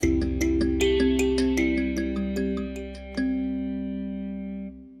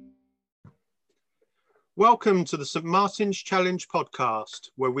Welcome to the St. Martin's Challenge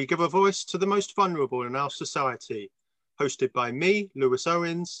podcast, where we give a voice to the most vulnerable in our society. Hosted by me, Lewis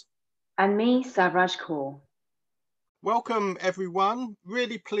Owens. And me, Savraj Kaur. Welcome, everyone.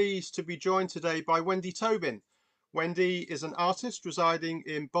 Really pleased to be joined today by Wendy Tobin. Wendy is an artist residing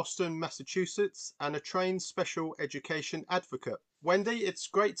in Boston, Massachusetts, and a trained special education advocate. Wendy, it's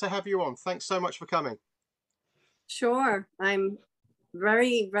great to have you on. Thanks so much for coming. Sure. I'm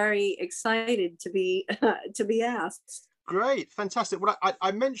very, very excited to be asked. Great, fantastic. Well,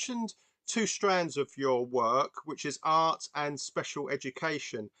 I mentioned two strands of your work, which is art and special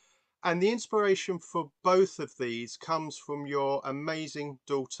education. And the inspiration for both of these comes from your amazing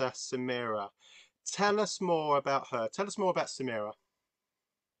daughter, Samira. Tell us more about her. Tell us more about Samira.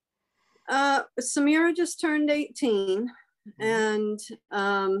 Samira just turned 18, and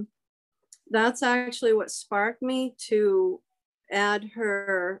that's actually what sparked me to add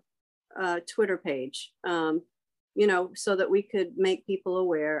her Twitter page, so that we could make people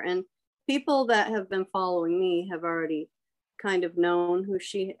aware. And people that have been following me have already kind of known who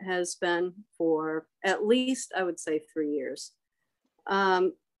she has been for at least, I would say, 3 years.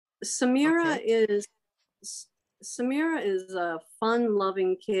 Samira is a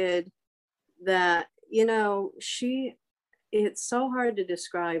fun-loving kid that, it's so hard to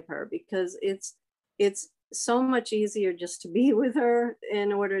describe her because it's so much easier just to be with her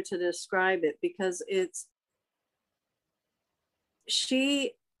in order to describe it, because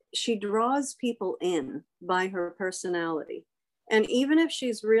she draws people in by her personality. And even if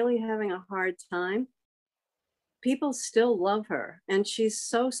she's really having a hard time, people still love her. And she's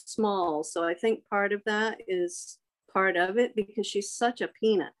so small. So I think part of that is part of it, because she's such a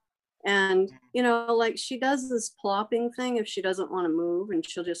peanut. And, like she does this plopping thing if she doesn't want to move, and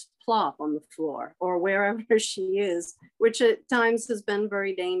she'll just plop on the floor or wherever she is, which at times has been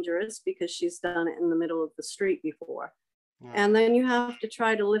very dangerous because she's done it in the middle of the street before. Yeah. And then you have to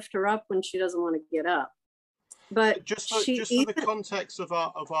try to lift her up when she doesn't want to get up. But just for the context of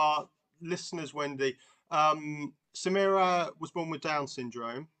our listeners, Wendy, Samira was born with Down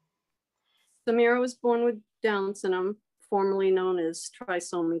syndrome. Samira was born with Down syndrome, formerly known as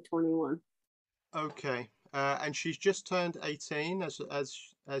trisomy 21. Okay, and she's just turned 18, as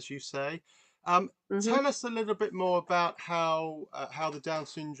you say. Tell us a little bit more about how the Down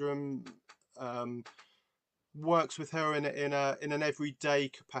syndrome works with her in an everyday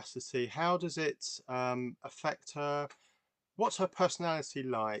capacity. How does it affect her? What's her personality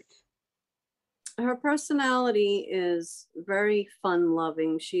like? Her personality is very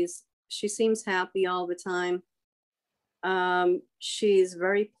fun-loving. She seems happy all the time. She's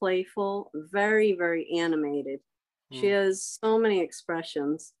very playful, very, very animated. She has so many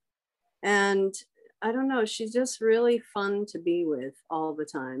expressions, and I don't know, she's just really fun to be with all the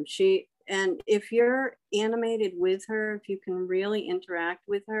time. And if you're animated with her, if you can really interact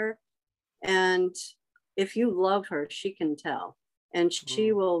with her, and if you love her, she can tell, and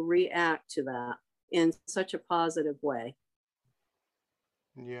she will react to that in such a positive way.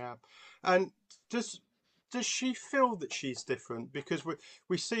 Yeah. And does she feel that she's different? Because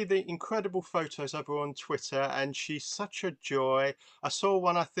we see the incredible photos of her on Twitter, and she's such a joy. I saw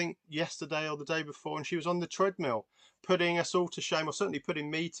one, I think, yesterday or the day before, and she was on the treadmill, putting us all to shame, or certainly putting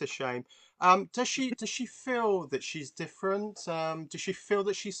me to shame. Does she feel that she's different? Does she feel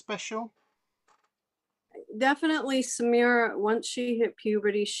that she's special? Definitely, Samira, once she hit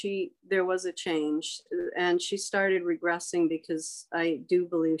puberty, there was a change, and she started regressing, because I do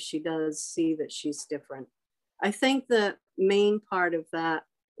believe she does see that she's different. I think the main part of that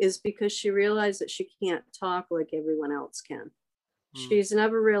is because she realized that she can't talk like everyone else can. She's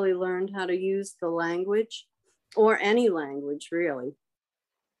never really learned how to use the language, or any language, really.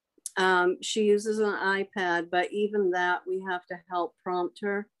 She uses an iPad, but even that, we have to help prompt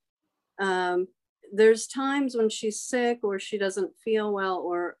her. There's times when she's sick, or she doesn't feel well,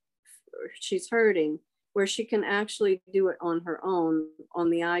 or she's hurting, where she can actually do it on her own on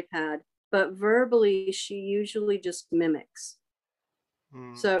the iPad, but verbally she usually just mimics.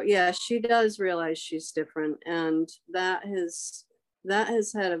 So yeah, she does realize she's different, and that has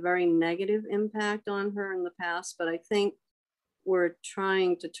had a very negative impact on her in the past, but I think we're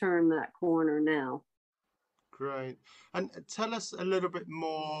trying to turn that corner now. Great. And tell us a little bit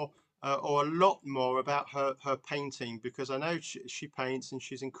more, or a lot more, about her painting, because I know she paints and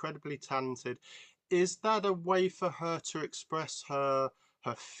she's incredibly talented. Is that a way for her to express her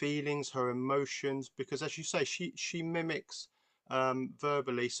feelings, her emotions? Because, as you say, she mimics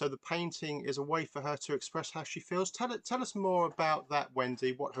verbally, so the painting is a way for her to express how she feels. Tell us more about that,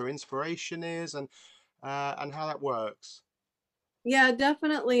 Wendy. What her inspiration is, and how that works. Yeah,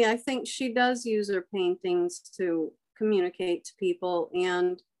 definitely. I think she does use her paintings to communicate to people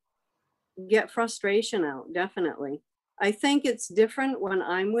and get frustration out, definitely. I think it's different when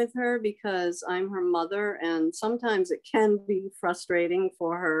I'm with her because I'm her mother, and sometimes it can be frustrating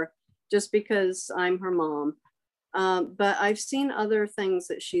for her just because I'm her mom. But I've seen other things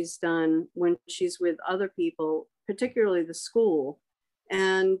that she's done when she's with other people, particularly the school.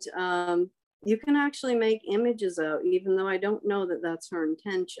 And you can actually make images out, even though I don't know that that's her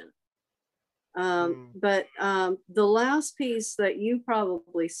intention. But the last piece that you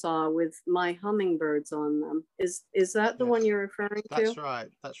probably saw with my hummingbirds on them, is that the one Yes, you're referring that's to? right.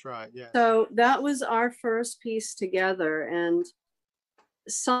 That's right. Yes. So that was our first piece together. And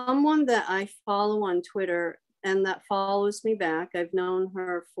someone that I follow on Twitter and that follows me back, I've known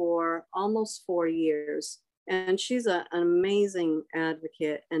her for almost 4 years. And she's an amazing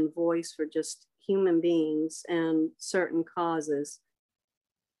advocate and voice for just human beings and certain causes.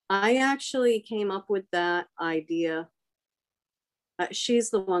 I actually came up with that idea. She's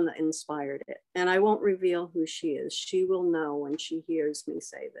the one that inspired it. And I won't reveal who she is. She will know when she hears me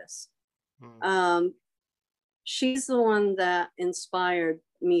say this. She's the one that inspired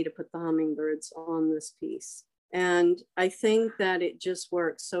me to put the hummingbirds on this piece. And I think that it just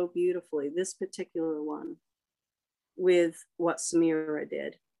works so beautifully, this particular one, with what Samira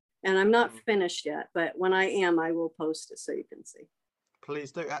did. And I'm not finished yet, but when I am, I will post it so you can see.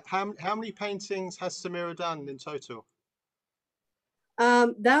 Please do. How many paintings has Samira done in total?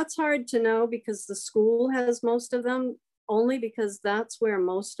 That's hard to know because the school has most of them, only because that's where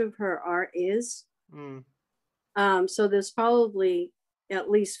most of her art is. So there's probably at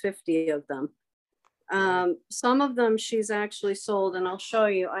least 50 of them. Some of them she's actually sold, and I'll show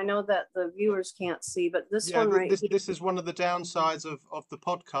you. I know that the viewers can't see, but this one right here. This is one of the downsides of the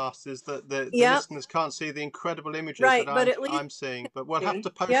podcast, is that the listeners can't see the incredible images right, that but at least I'm seeing. But we'll have to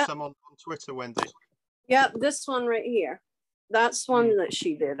post some on Twitter, Wendy. Yeah, this one right here. That's one that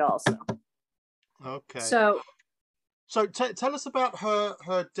she did also. Okay. So tell us about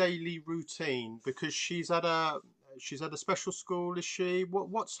her daily routine, because she's at a special school, is she?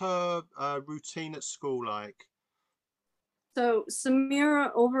 What's her routine at school like? So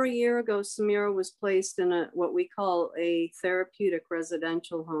Samira, over a year ago, Samira was placed in what we call a therapeutic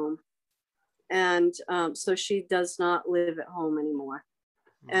residential home. And so she does not live at home anymore.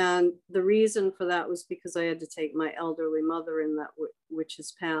 And the reason for that was because I had to take my elderly mother in, that which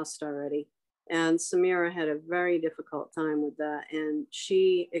has passed already. And Samira had a very difficult time with that. And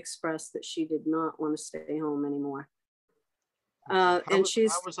she expressed that she did not want to stay home anymore. How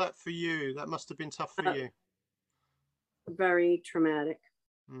was that for you? That must have been tough for you. Very traumatic.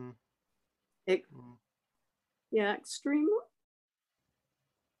 Yeah, extremely.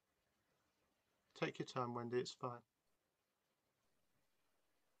 Take your time, Wendy, it's fine.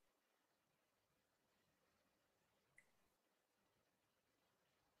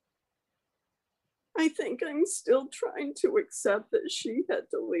 I think I'm still trying to accept that she had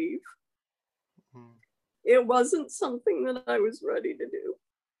to leave. It wasn't something that I was ready to do,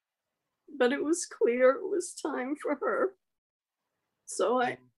 but it was clear it was time for her. So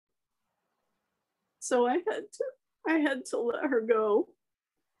I had to let her go.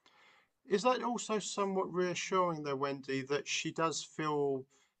 Is that also somewhat reassuring, though, Wendy, that she does feel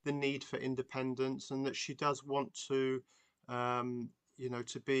the need for independence and that she does want to,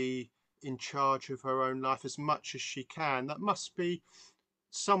 to be in charge of her own life as much as she can? That must be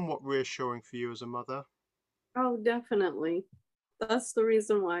somewhat reassuring for you as a mother. Oh, definitely. That's the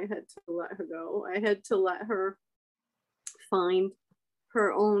reason why I had to let her go. I had to let her find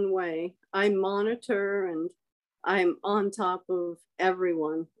her own way. I monitor and I'm on top of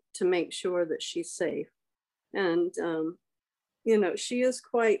everyone to make sure that she's safe. And, she is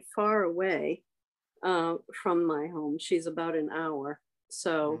quite far away from my home. She's about an hour.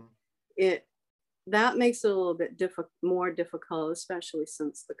 So that makes it a little bit more difficult, especially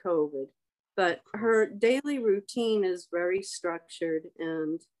since the COVID. But her daily routine is very structured.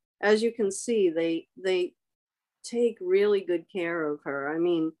 And as you can see, they take really good care of her. I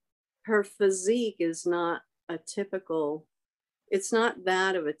mean, her physique is not it's not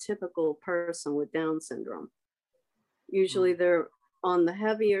that of a typical person with Down syndrome. Usually they're on the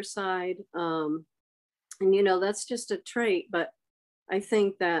heavier side. And, that's just a trait, but I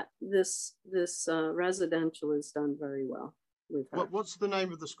think that this residential is done very well with her. What's the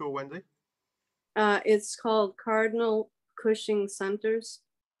name of the school, Wendy? It's called Cardinal Cushing Centers.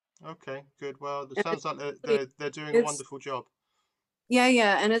 Okay, good. Well, it sounds like they're doing a wonderful job.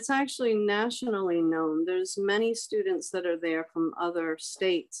 Yeah, and it's actually nationally known. There's many students that are there from other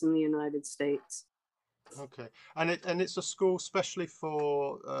states in the United States. Okay, and it's a school specially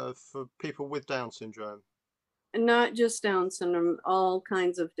for people with Down syndrome. And not just Down syndrome, all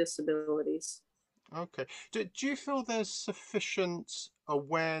kinds of disabilities. Okay. Do you feel there's sufficient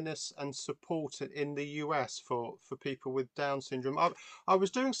awareness and support in the US for people with Down syndrome? I was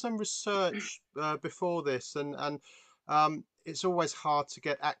doing some research before this, and it's always hard to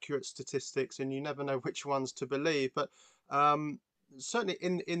get accurate statistics, and you never know which ones to believe. But um, certainly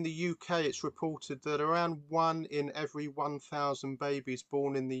in the UK, it's reported that around 1 in every 1,000 babies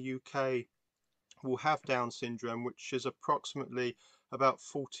born in the UK will have Down syndrome, which is approximately about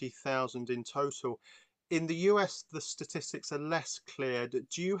 40,000 in total. In the US, the statistics are less clear.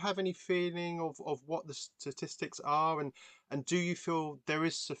 Do you have any feeling of what the statistics are, and do you feel there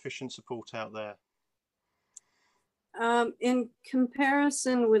is sufficient support out there? In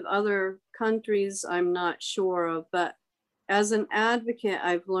comparison with other countries, I'm not sure of, but as an advocate,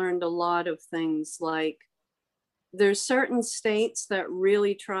 I've learned a lot of things like there's certain states that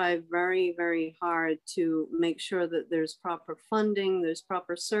really try very, very hard to make sure that there's proper funding, there's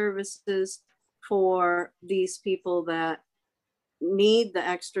proper services for these people that need the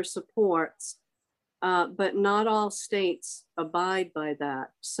extra supports. But not all states abide by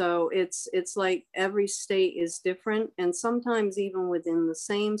that. So it's like every state is different, and sometimes even within the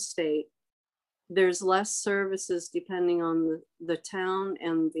same state, there's less services depending on the town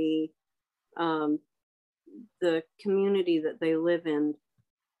and um, the community that they live in,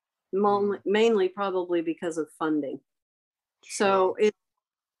 Mm, mainly probably because of funding. sure. So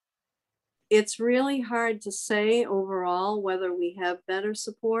it's really hard to say overall whether we have better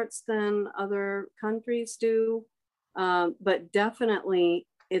supports than other countries do, but definitely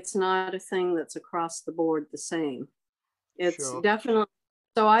it's not a thing that's across the board the same. It's Sure. definitely,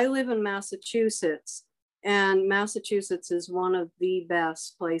 so I live in Massachusetts, and Massachusetts is one of the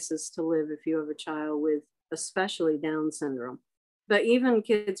best places to live if you have a child with especially Down syndrome, but even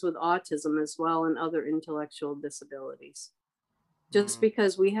kids with autism as well and other intellectual disabilities, just Mm,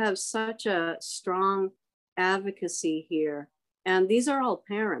 because we have such a strong advocacy here. And these are all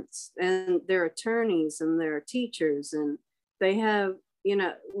parents and they're attorneys and they're teachers, and they have,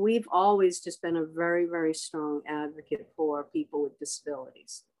 we've always just been a very, very strong advocate for people with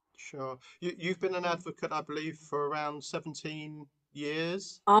disabilities. sure. You've been an advocate, I believe, for around 17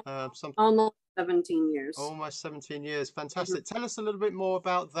 years, Al- some Almost 17 years. almost 17 years. Mhm. Fantastic. Tell us a little bit more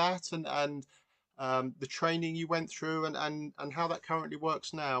about that and the training you went through and how that currently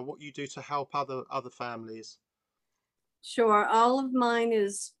works now, what you do to help other families. Sure. All of mine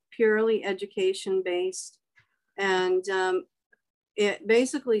is purely education based. And it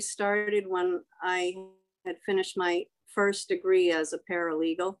basically started when I had finished my first degree as a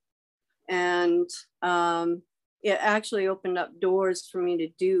paralegal. And um, it actually opened up doors for me to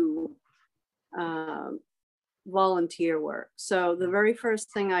do um, volunteer work. So the Mm, very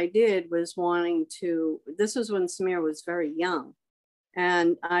first thing I did was this was when Samir was very young.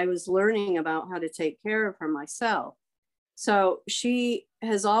 And I was learning about how to take care of her myself. So she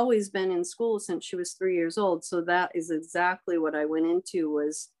has always been in school since she was 3 years old. So that is exactly what I went into,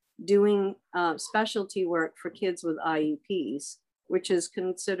 was doing specialty work for kids with IEPs, which is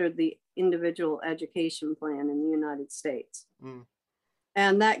considered the individual education plan in the United States. mm,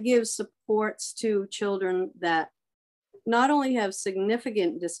 And that gives supports to children that not only have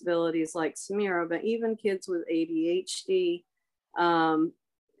significant disabilities like Samira, but even kids with ADHD, um,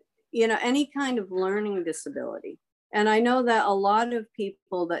 any kind of learning disability. And I know that a lot of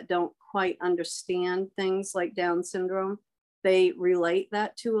people that don't quite understand things like Down syndrome, they relate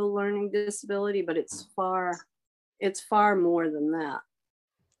that to a learning disability, but it's far more than that.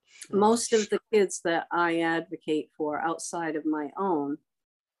 sure. Most of the kids that I advocate for outside of my own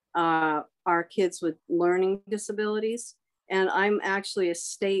are kids with learning disabilities. And I'm actually a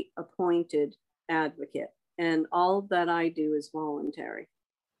state appointed advocate, and all that I do is voluntary.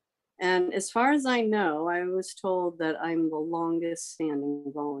 And as far as I know, I was told that I'm the longest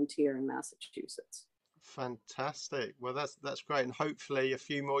standing volunteer in Massachusetts. Fantastic. Well, that's great, and hopefully a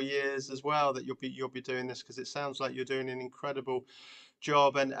few more years as well that you'll be doing this, because it sounds like you're doing an incredible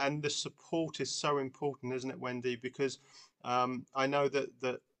job, and the support is so important, isn't it, Wendy? Because I know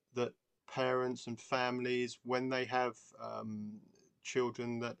that parents and families, when they have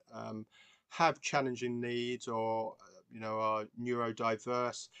children that have challenging needs or are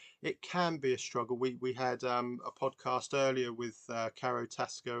neurodiverse, it can be a struggle. We had a podcast earlier with Caro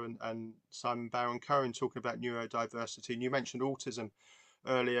Tasco and Simon Baron Cohen talking about neurodiversity, and you mentioned autism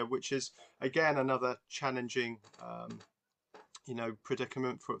earlier, which is again another challenging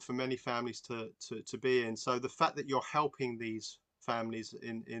predicament for many families to be in. So the fact that you're helping these families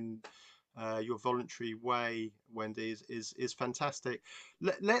in your voluntary way, Wendy, is fantastic.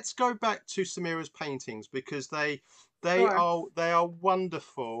 Let's go back to Samira's paintings, because Sure. they are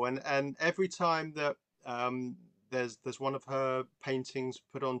wonderful, and every time that there's one of her paintings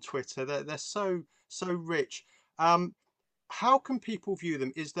put on Twitter, they're so rich. How can people view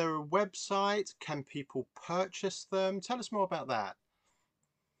them? Is there a website? Can people purchase them? Tell us more about that.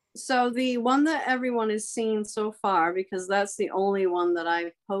 So the one that everyone has seen so far, because that's the only one that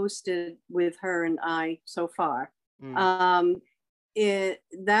I've posted with her and I so far, Mm.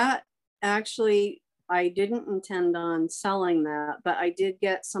 that actually I didn't intend on selling that, but I did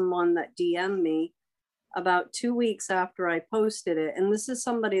get someone that DM'd me about 2 weeks after I posted it, and this is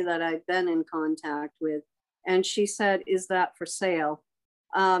somebody that I've been in contact with, and she said, "Is that for sale?"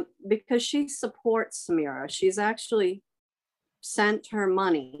 Because she supports Samira. She's actually sent her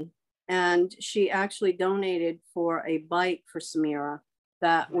money, and she actually donated for a bike for Samira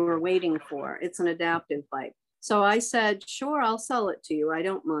that we're waiting for. It's an adaptive bike. So I said, sure, I'll sell it to you. I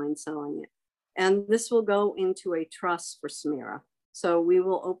don't mind selling it. And this will go into a trust for Samira. So we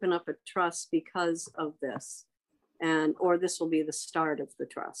will open up a trust because of this, or this will be the start of the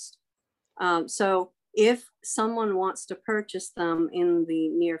trust. So if someone wants to purchase them in the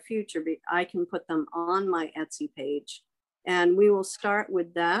near future, I can put them on my Etsy page, and we will start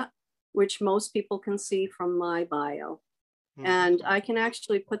with that, which most people can see from my bio. Mm. And I can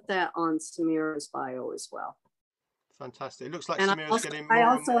actually put that on Samira's bio as well. Fantastic. It looks like And Samira's getting I more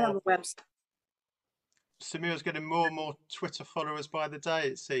and also have more. a website. Samira's getting more and more Twitter followers by the day,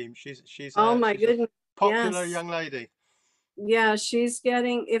 it seems. She's Oh my she's a goodness. popular Yes. young lady. Yeah, she's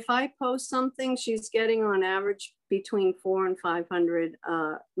getting, if I post something, she's getting on average between 400 and 500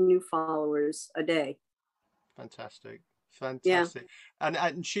 new followers a day. Fantastic. Yeah. Fantastic.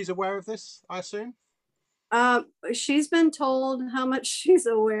 And she's aware of this, I assume? She's been told. How much she's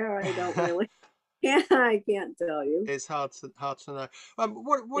aware, I don't really. Yeah, I can't tell you. It's hard to know.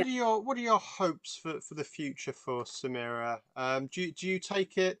 What are your hopes for the future for Samira? Do you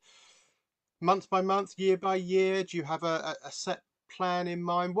take it month by month, year by year? Do you have a set plan in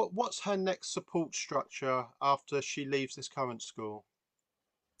mind? What's her next support structure after she leaves this current school?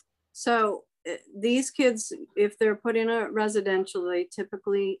 So these kids, if they're put in a residential, they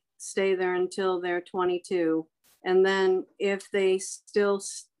typically stay there until they're 22. And then if they still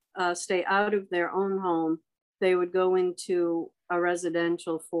stay out of their own home, they would go into a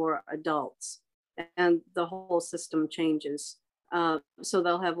residential for adults, and the whole system changes. So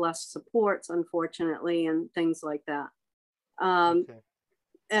they'll have less supports, unfortunately, and things like that. Okay.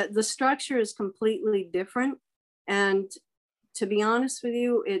 The structure is completely different. And to be honest with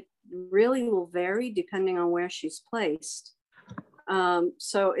you, it really will vary depending on where she's placed.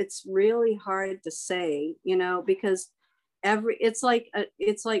 So it's really hard to say, because it's like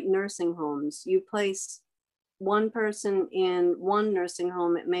nursing homes. You place one person in one nursing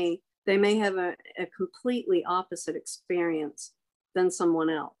home, they may have a completely opposite experience than someone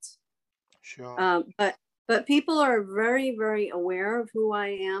else. Sure. But people are very, very aware of who I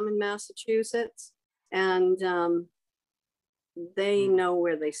am in Massachusetts, and they know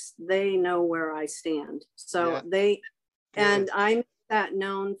where I stand. So Yeah. and I make that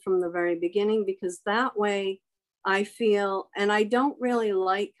known from the very beginning, because that way I feel, and I don't really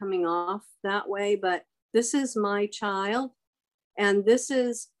like coming off that way, but this is my child, and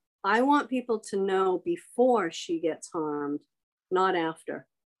I want people to know before she gets harmed, not after,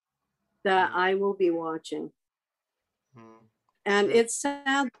 that I will be watching. And Good. it's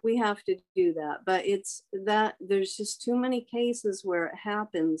sad we have to do that, but it's that there's just too many cases where it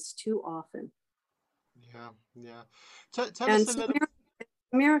happens too often. Yeah. Tell And us a little.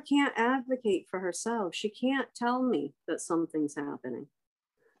 Samira can't advocate for herself. She can't tell me that something's happening.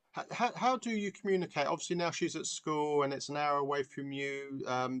 How do you communicate? Obviously now she's at school and it's an hour away from you.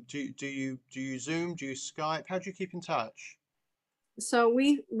 Do you Zoom? Do you Skype? How do you keep in touch? So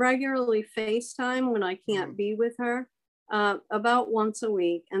we regularly FaceTime when I can't be with her, about once a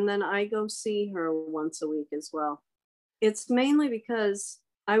week, and then I go see her once a week as well. It's mainly because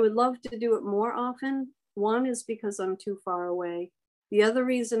I would love to do it more often. One is because I'm too far away. The other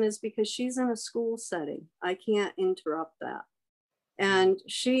reason is because she's in a school setting. I can't interrupt that. And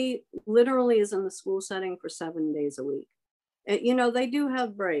she literally is in the school setting for 7 days a week. And, they do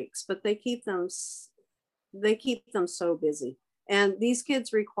have breaks, but they keep them so busy. And these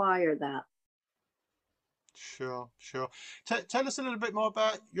kids require that. Sure. Tell us a little bit more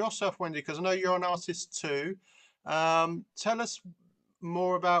about yourself, Wendy, because I know you're an artist too. Tell us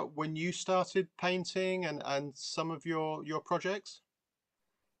more about when you started painting and some of your projects.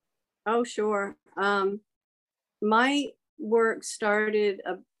 Oh, sure. My work started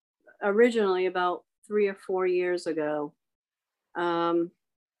originally about 3 or 4 years ago.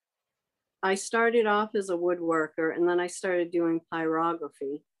 I started off as a woodworker, and then I started doing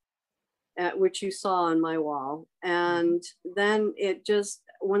pyrography, which you saw on my wall. And then it just,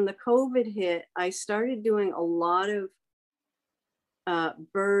 when the COVID hit, I started doing a lot of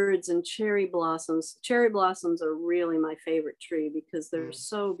birds and cherry blossoms. Cherry blossoms are really my favorite tree because they're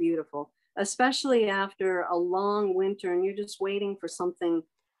so beautiful, especially after a long winter and you're just waiting for something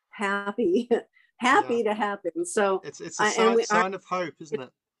happy to happen. So it's a sign of hope, isn't it?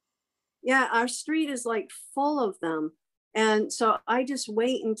 Yeah, our street is like full of them. And so I just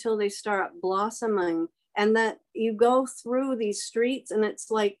wait until they start blossoming, and that you go through these streets and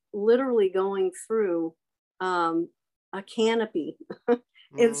it's like literally going through a canopy.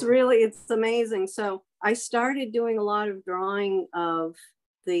 It's amazing. So I started doing a lot of drawing of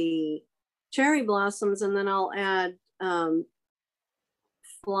the cherry blossoms, and then I'll add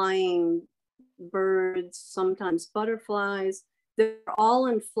flying birds, sometimes butterflies. They're all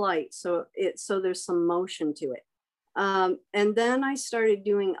in flight, so there's some motion to it. And then I started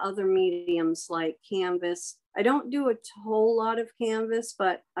doing other mediums like canvas. I don't do a whole lot of canvas,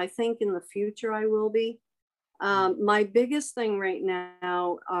 but I think in the future I will be. My biggest thing right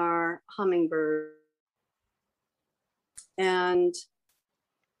now are hummingbirds. And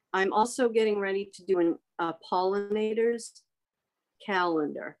I'm also getting ready to do a pollinators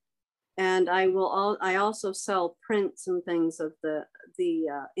calendar. And I also sell prints and things of the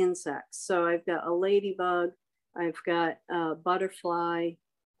insects. So I've got a ladybug, I've got a butterfly.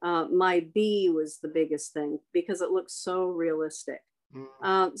 My bee was the biggest thing because it looks so realistic.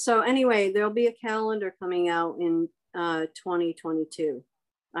 So anyway, there'll be a calendar coming out in 2022.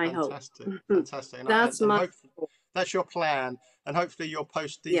 I hope. Fantastic. And that's your plan, and hopefully you'll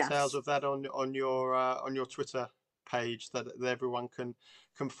post details of that on your Twitter page that everyone can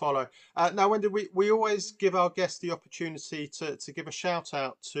follow. Now, Wendy, we always give our guests the opportunity to give a shout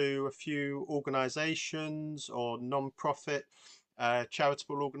out to a few organizations or non-profit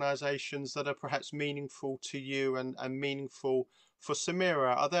charitable organizations that are perhaps meaningful to you and meaningful for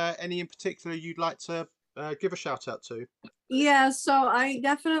Samira. Are there any in particular you'd like to give a shout out to? Yeah, so I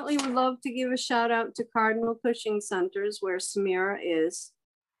definitely would love to give a shout out to Cardinal Cushing Centers, where Samira is.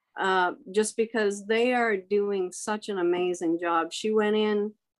 Just because they are doing such an amazing job. She went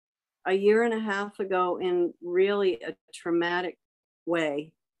in a year and a half ago in really a traumatic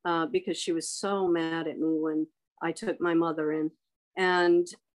way because she was so mad at me when I took my mother in, and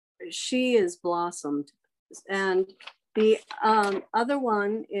she is blossomed. And the other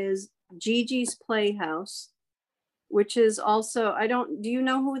one is Gigi's Playhouse, which is also, do you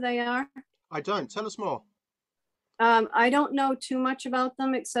know who they are? I don't. Tell us more. I don't know too much about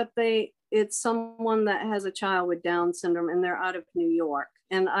them, except it's someone that has a child with Down syndrome, and they're out of New York.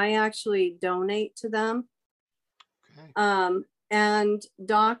 And I actually donate to them. Okay. And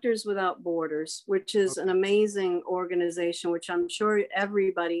Doctors Without Borders, which is an amazing organization, which I'm sure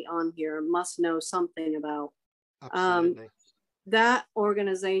everybody on here must know something about. Absolutely. That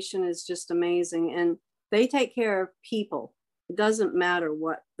organization is just amazing, and they take care of people. It doesn't matter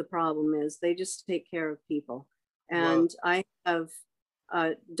what the problem is. They just take care of people. And I have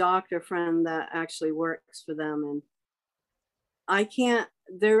a doctor friend that actually works for them, and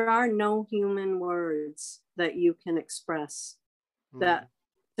there are no human words that you can express that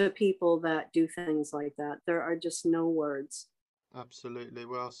to people that do things like that. There are just no words. Absolutely.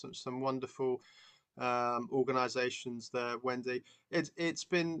 Well, some wonderful organizations there, Wendy. It's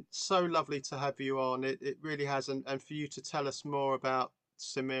been so lovely to have you on. It really has, and for you to tell us more about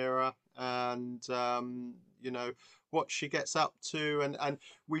Samira and what she gets up to, and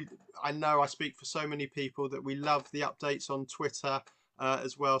I know I speak for so many people that we love the updates on Twitter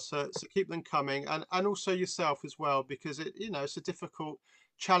as well, so keep them coming, and also yourself as well, because it's a difficult,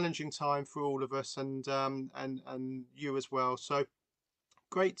 challenging time for all of us, and you as well. So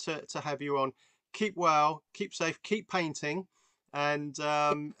great to have you on. Keep well, keep safe, keep painting, and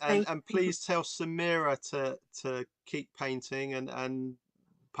please tell Samira to keep painting and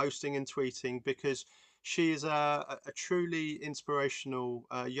posting and tweeting, because she is a truly inspirational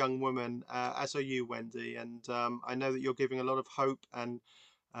young woman, as are you, Wendy. And I know that you're giving a lot of hope and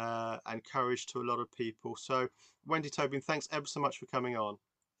courage to a lot of people. So, Wendy Tobin, thanks ever so much for coming on.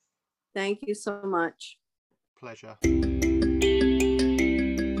 Thank you so much. Pleasure.